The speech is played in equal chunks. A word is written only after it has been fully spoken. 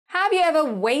Have you ever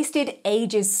wasted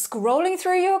ages scrolling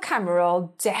through your camera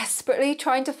roll, desperately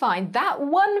trying to find that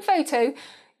one photo?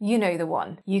 You know the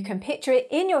one. You can picture it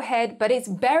in your head, but it's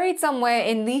buried somewhere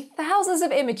in the thousands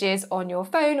of images on your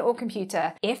phone or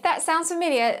computer. If that sounds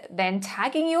familiar, then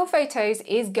tagging your photos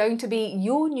is going to be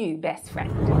your new best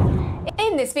friend.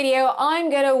 In this video, I'm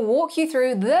going to walk you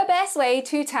through the best way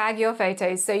to tag your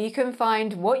photos so you can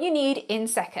find what you need in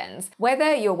seconds.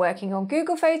 Whether you're working on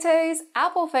Google Photos,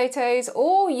 Apple Photos,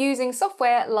 or using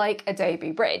software like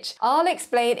Adobe Bridge, I'll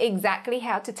explain exactly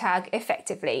how to tag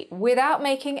effectively without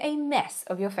making a mess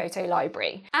of your photo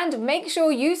library. And make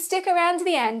sure you stick around to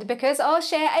the end because I'll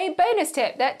share a bonus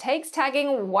tip that takes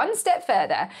tagging one step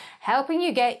further, helping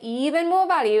you get even more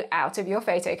value out of your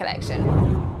photo collection.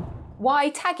 Why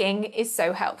tagging is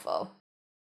so helpful.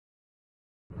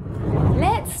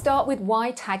 Let's start with why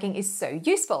tagging is so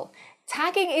useful.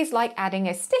 Tagging is like adding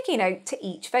a sticky note to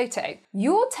each photo.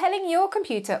 You're telling your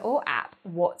computer or app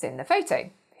what's in the photo,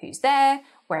 who's there,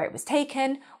 where it was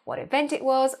taken, what event it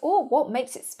was, or what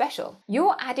makes it special.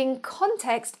 You're adding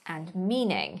context and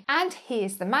meaning. And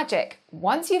here's the magic.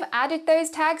 Once you've added those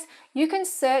tags, you can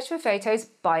search for photos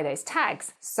by those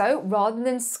tags. So rather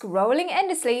than scrolling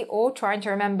endlessly or trying to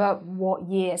remember what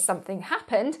year something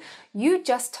happened, you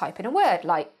just type in a word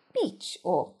like beach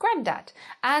or granddad,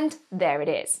 and there it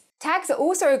is. Tags are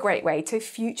also a great way to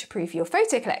future-proof your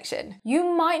photo collection. You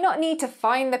might not need to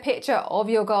find the picture of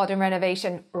your garden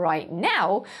renovation right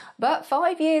now, but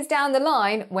 5 years down the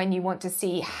line, when you want to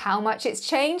see how much it's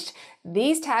changed,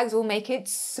 these tags will make it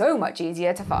so much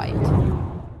easier to find.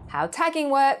 How tagging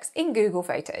works in Google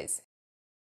Photos.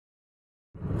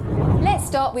 Let's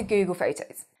start with Google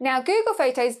Photos. Now, Google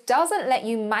Photos doesn't let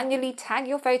you manually tag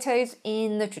your photos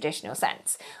in the traditional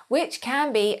sense, which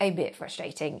can be a bit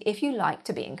frustrating if you like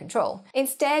to be in control.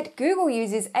 Instead, Google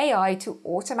uses AI to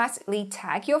automatically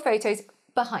tag your photos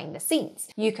behind the scenes.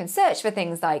 You can search for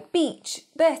things like beach,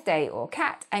 birthday, or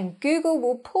cat, and Google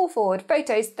will pull forward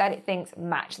photos that it thinks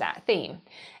match that theme.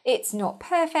 It's not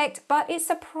perfect, but it's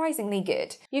surprisingly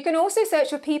good. You can also search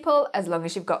for people as long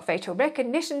as you've got facial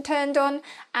recognition turned on,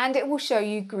 and it will show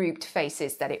you grouped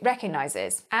faces that it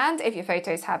recognizes. And if your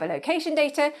photos have a location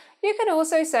data, you can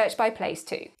also search by place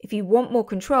too. If you want more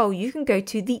control, you can go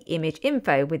to the image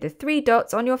info with the 3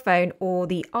 dots on your phone or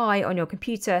the eye on your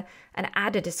computer and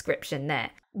add a description there.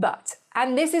 But,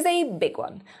 and this is a big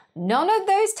one, none of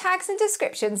those tags and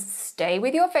descriptions stay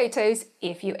with your photos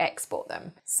if you export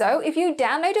them. So if you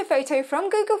download a photo from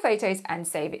Google Photos and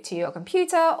save it to your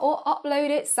computer or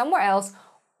upload it somewhere else,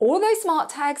 all those smart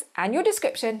tags and your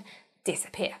description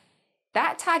disappear.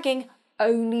 That tagging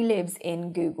only lives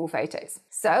in Google Photos.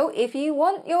 So if you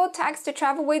want your tags to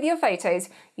travel with your photos,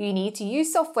 you need to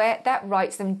use software that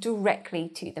writes them directly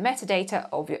to the metadata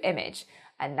of your image.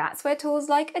 And that's where tools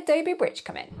like Adobe Bridge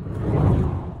come in.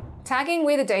 Tagging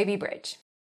with Adobe Bridge.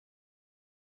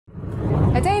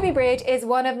 Adobe Bridge is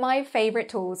one of my favorite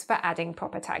tools for adding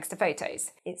proper tags to photos.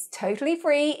 It's totally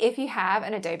free if you have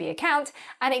an Adobe account,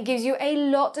 and it gives you a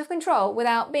lot of control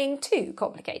without being too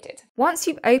complicated. Once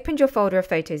you've opened your folder of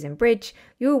photos in Bridge,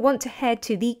 you'll want to head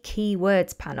to the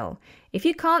Keywords panel. If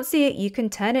you can't see it, you can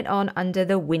turn it on under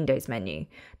the Windows menu.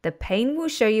 The pane will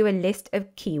show you a list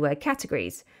of keyword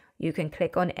categories. You can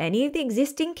click on any of the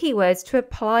existing keywords to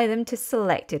apply them to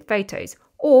selected photos,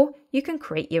 or you can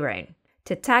create your own.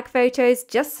 To tag photos,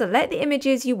 just select the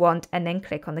images you want and then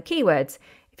click on the keywords.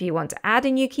 If you want to add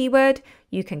a new keyword,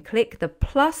 you can click the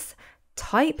plus,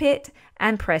 type it,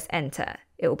 and press enter.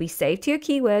 It will be saved to your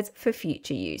keywords for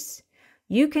future use.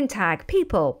 You can tag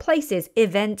people, places,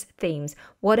 events, themes,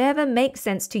 whatever makes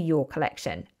sense to your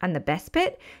collection. And the best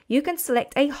bit, you can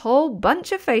select a whole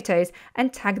bunch of photos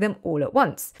and tag them all at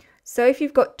once. So if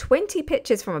you've got 20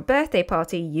 pictures from a birthday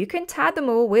party, you can tag them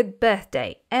all with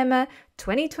birthday, Emma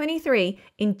 2023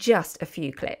 in just a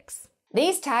few clicks.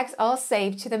 These tags are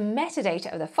saved to the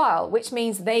metadata of the file, which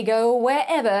means they go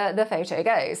wherever the photo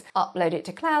goes. Upload it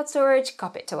to cloud storage,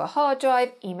 copy it to a hard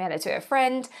drive, email it to a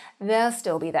friend, they'll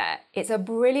still be there. It's a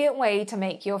brilliant way to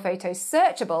make your photos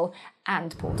searchable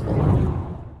and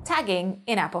portable. Tagging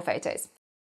in Apple Photos.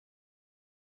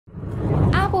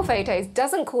 Apple Photos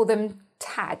doesn't call them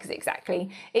tags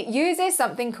exactly. It uses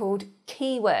something called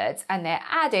keywords, and they're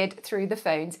added through the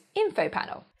phone's info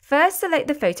panel. First, select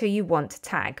the photo you want to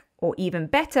tag, or even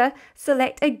better,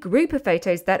 select a group of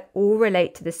photos that all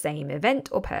relate to the same event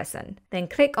or person. Then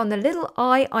click on the little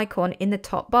eye icon in the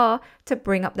top bar to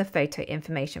bring up the photo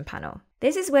information panel.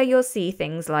 This is where you'll see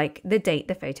things like the date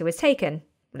the photo was taken,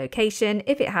 location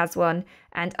if it has one,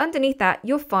 and underneath that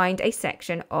you'll find a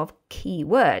section of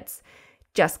keywords.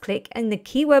 Just click in the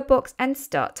keyword box and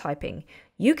start typing.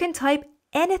 You can type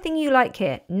anything you like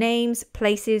here, names,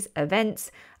 places,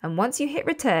 events, and once you hit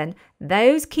return,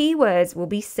 those keywords will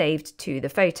be saved to the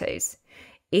photos.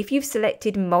 If you've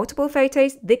selected multiple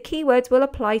photos, the keywords will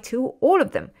apply to all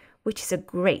of them, which is a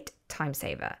great time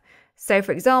saver. So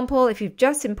for example, if you've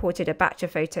just imported a batch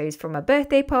of photos from a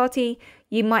birthday party,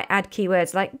 you might add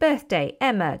keywords like birthday,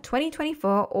 Emma,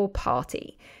 2024, or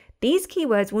party. These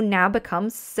keywords will now become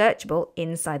searchable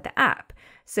inside the app.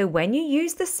 So when you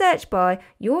use the search bar,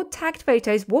 your tagged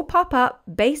photos will pop up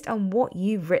based on what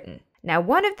you've written. Now,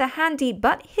 one of the handy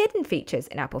but hidden features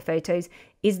in Apple Photos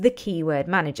is the Keyword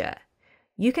Manager.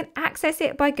 You can access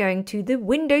it by going to the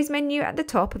Windows menu at the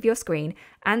top of your screen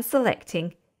and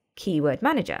selecting Keyword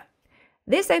Manager.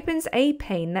 This opens a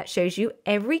pane that shows you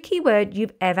every keyword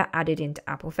you've ever added into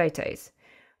Apple Photos.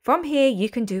 From here, you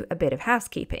can do a bit of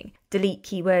housekeeping. Delete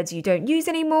keywords you don't use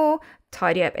anymore,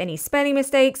 tidy up any spelling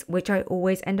mistakes, which I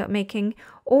always end up making,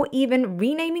 or even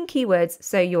renaming keywords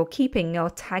so you're keeping your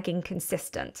tagging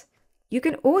consistent. You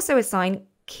can also assign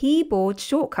keyboard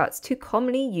shortcuts to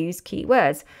commonly used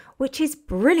keywords, which is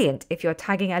brilliant if you're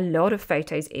tagging a lot of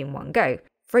photos in one go.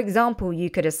 For example, you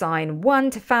could assign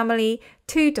 1 to family,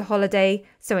 2 to holiday,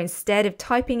 so instead of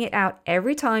typing it out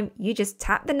every time, you just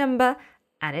tap the number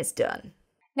and it's done.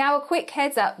 Now, a quick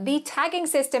heads up, the tagging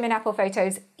system in Apple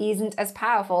Photos isn't as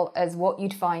powerful as what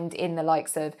you'd find in the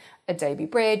likes of Adobe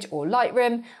Bridge or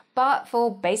Lightroom, but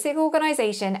for basic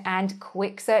organization and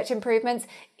quick search improvements,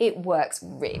 it works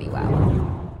really well.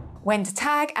 When to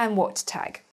tag and what to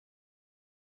tag.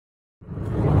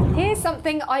 Here's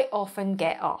something I often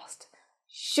get asked.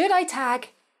 Should I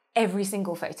tag every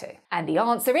single photo? And the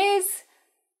answer is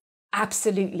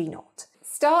absolutely not.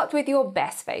 Start with your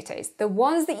best photos, the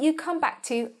ones that you come back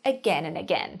to again and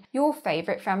again. Your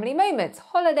favorite family moments,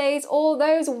 holidays, or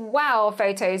those wow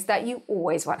photos that you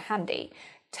always want handy.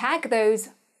 Tag those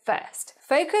first.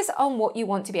 Focus on what you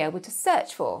want to be able to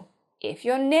search for. If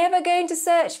you're never going to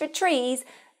search for trees,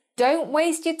 don't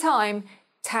waste your time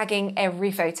tagging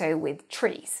every photo with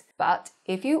trees. But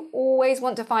if you always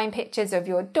want to find pictures of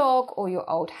your dog or your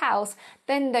old house,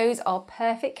 then those are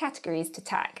perfect categories to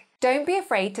tag. Don't be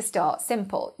afraid to start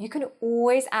simple. You can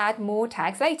always add more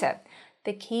tags later.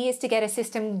 The key is to get a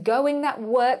system going that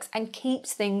works and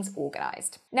keeps things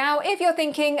organized. Now, if you're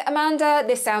thinking, Amanda,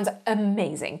 this sounds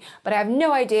amazing, but I have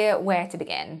no idea where to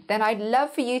begin, then I'd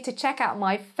love for you to check out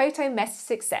my Photo Mess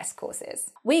Success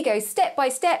courses. We go step by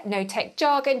step, no tech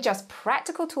jargon, just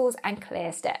practical tools and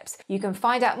clear steps. You can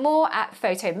find out more at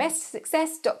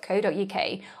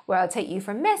photomesssuccess.co.uk, where I'll take you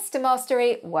from mess to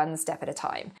mastery, one step at a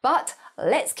time. But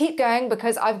let's keep going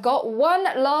because I've got one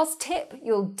last tip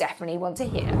you'll definitely want to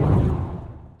hear.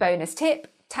 Bonus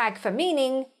tip, tag for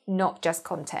meaning, not just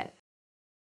content.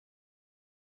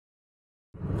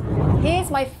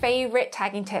 Here's my favorite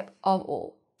tagging tip of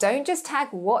all. Don't just tag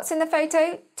what's in the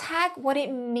photo, tag what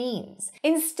it means.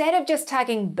 Instead of just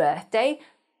tagging birthday,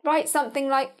 write something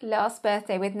like last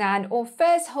birthday with Nan or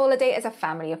first holiday as a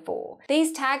family of 4.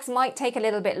 These tags might take a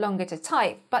little bit longer to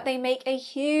type, but they make a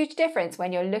huge difference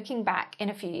when you're looking back in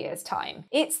a few years' time.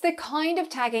 It's the kind of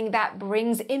tagging that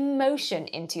brings emotion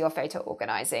into your photo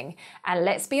organizing. And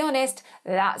let's be honest,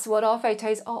 that's what our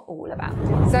photos are all about.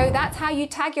 So that's how you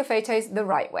tag your photos the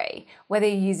right way, whether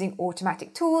you're using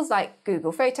automatic tools like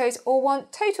Google Photos or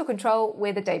want total control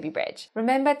with Adobe Bridge.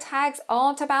 Remember, tags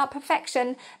aren't about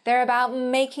perfection, they're about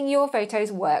making your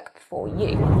photos work for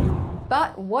you.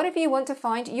 But what if you want to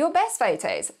find your best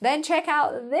photos? Then check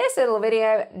out this little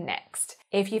video next.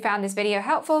 If you found this video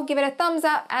helpful, give it a thumbs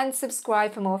up and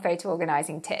subscribe for more photo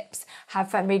organizing tips.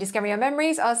 Have fun rediscovering your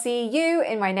memories. I'll see you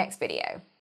in my next video.